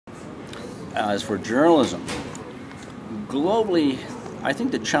As for journalism, globally, I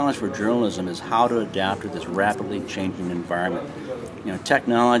think the challenge for journalism is how to adapt to this rapidly changing environment.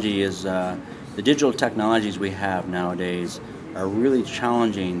 Technology is, the digital technologies we have nowadays are really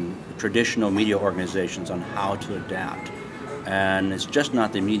challenging traditional media organizations on how to adapt. And it's just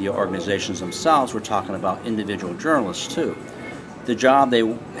not the media organizations themselves, we're talking about individual journalists too. The job they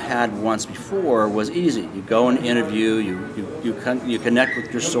had once before was easy. You go and interview, you connect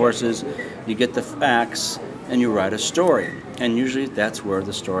with your sources, you get the facts, and you write a story. And usually that's where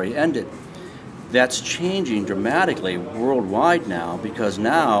the story ended. That's changing dramatically worldwide now, because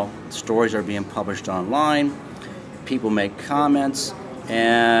now stories are being published online, people make comments,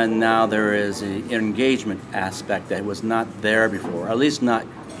 and now there is an engagement aspect that was not there before, at least not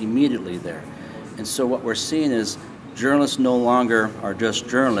immediately there. And so what we're seeing is journalists no longer are just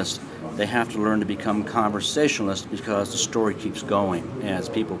journalists. They have to learn to become conversationalists, because the story keeps going as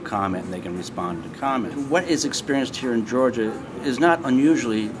people comment and they can respond to comment. What is experienced here in Georgia is not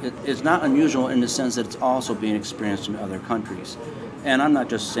unusual in the sense that it's also being experienced in other countries. And I'm not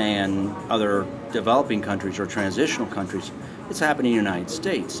just saying other developing countries or transitional countries. It's happening in the United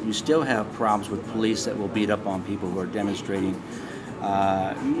States. You still have problems with police that will beat up on people who are demonstrating,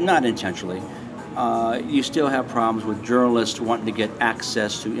 not intentionally. You still have problems with journalists wanting to get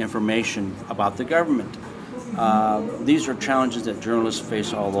access to information about the government. These are challenges that journalists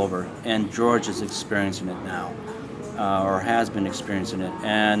face all over, and George is experiencing it now, or has been experiencing it.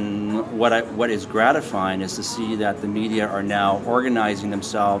 And what is gratifying is to see that the media are now organizing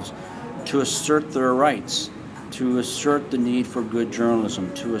themselves to assert their rights, to assert the need for good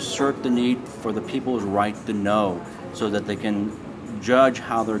journalism, to assert the need for the people's right to know, so that they can judge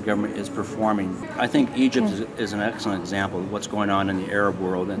how their government is performing. I think Egypt is an excellent example of what's going on in the Arab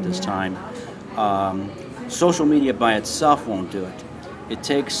world at this time. Social media by itself won't do it. It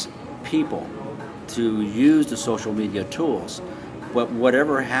takes people to use the social media tools. But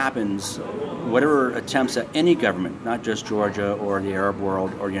whatever happens, whatever attempts at any government, not just Georgia or the Arab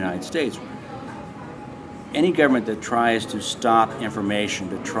world or the United States, any government that tries to stop information,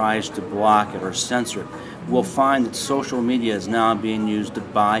 that tries to block it or censor it, will find that social media is now being used to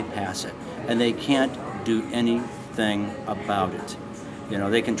bypass it, and they can't do anything about it.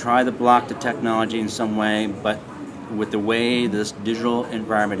 They can try to block the technology in some way, but with the way this digital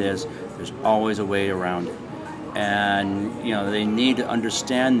environment is, there's always a way around it. And they need to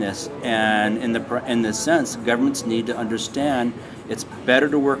understand this, and in this sense, governments need to understand it's better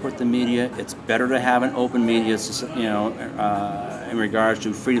to work with the media. It's better to have an open media, in regards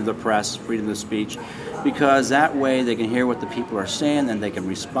to freedom of the press, freedom of speech, because that way they can hear what the people are saying and they can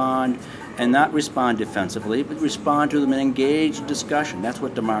respond, and not respond defensively, but respond to them and engage in discussion. That's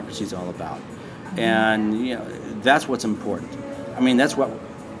what democracy is all about, and that's what's important. I mean, that's what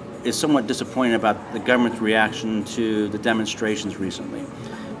is somewhat disappointing about the government's reaction to the demonstrations recently.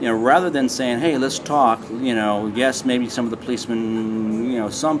 Rather than saying, hey, let's talk, yes, maybe some of the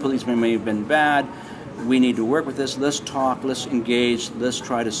policemen, some policemen may have been bad, we need to work with this, let's talk, let's engage, let's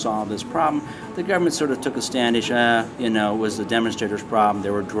try to solve this problem. The government sort of took a standish, it was the demonstrators' problem,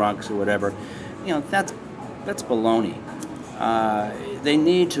 they were drunks or whatever. That's baloney. They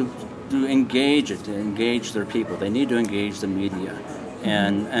need to engage to engage their people. They need to engage the media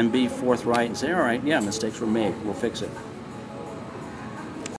and be forthright and say, all right, yeah, mistakes were made, we'll fix it.